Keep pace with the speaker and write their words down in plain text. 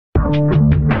In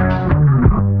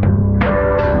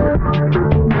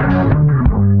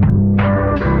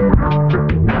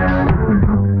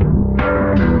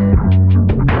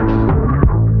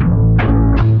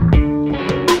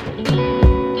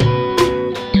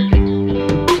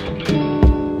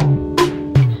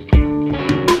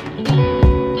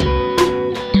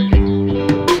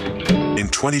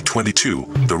 2022,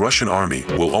 the Russian army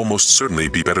will almost certainly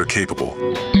be better capable.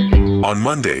 On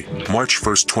Monday, March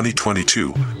 1,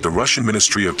 2022, the Russian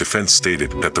Ministry of Defense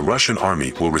stated that the Russian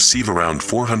army will receive around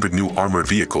 400 new armored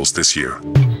vehicles this year.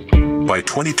 By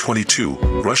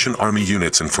 2022, Russian army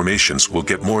units and formations will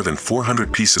get more than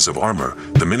 400 pieces of armor,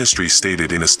 the ministry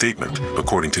stated in a statement,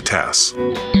 according to TASS.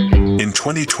 In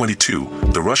 2022,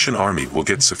 the Russian army will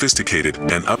get sophisticated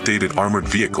and updated armored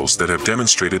vehicles that have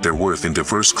demonstrated their worth in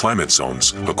diverse climate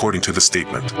zones, according to the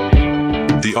statement.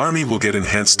 The Army will get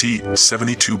enhanced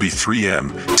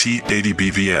T-72B3M,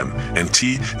 T-80BVM, and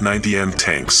T-90M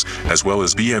tanks, as well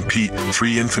as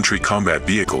BMP-3 infantry combat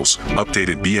vehicles,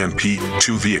 updated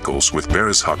BMP-2 vehicles with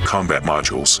Berezhak combat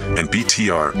modules, and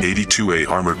BTR-82A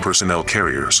armored personnel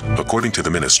carriers, according to the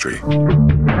ministry.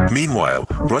 Meanwhile,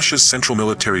 Russia's Central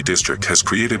Military District has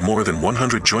created more than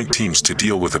 100 joint teams to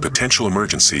deal with a potential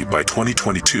emergency by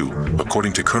 2022,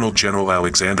 according to Colonel General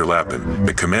Alexander Lapin,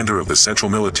 the commander of the Central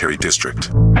Military District.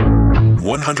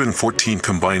 114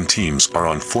 combined teams are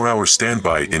on 4-hour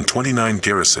standby in 29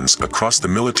 garrisons across the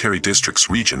military district's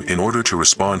region in order to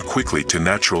respond quickly to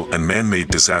natural and man-made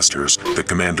disasters, the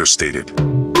commander stated.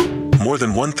 More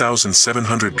than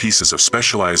 1,700 pieces of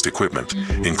specialized equipment,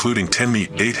 including 10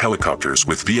 Mi-8 helicopters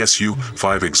with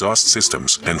VSU-5 exhaust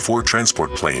systems and 4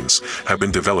 transport planes, have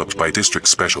been developed by district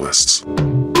specialists.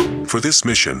 For this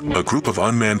mission, a group of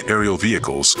unmanned aerial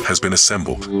vehicles has been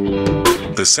assembled.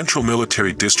 The Central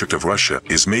Military District of Russia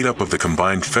is made up of the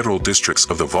combined federal districts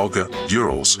of the Volga,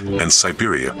 Urals, and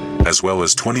Siberia, as well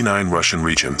as 29 Russian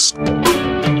regions.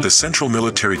 The Central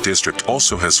Military District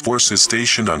also has forces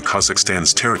stationed on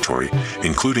Kazakhstan's territory,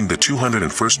 including the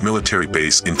 201st Military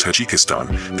Base in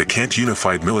Tajikistan, the Kant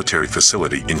Unified Military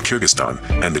Facility in Kyrgyzstan,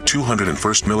 and the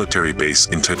 201st Military Base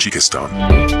in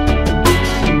Tajikistan.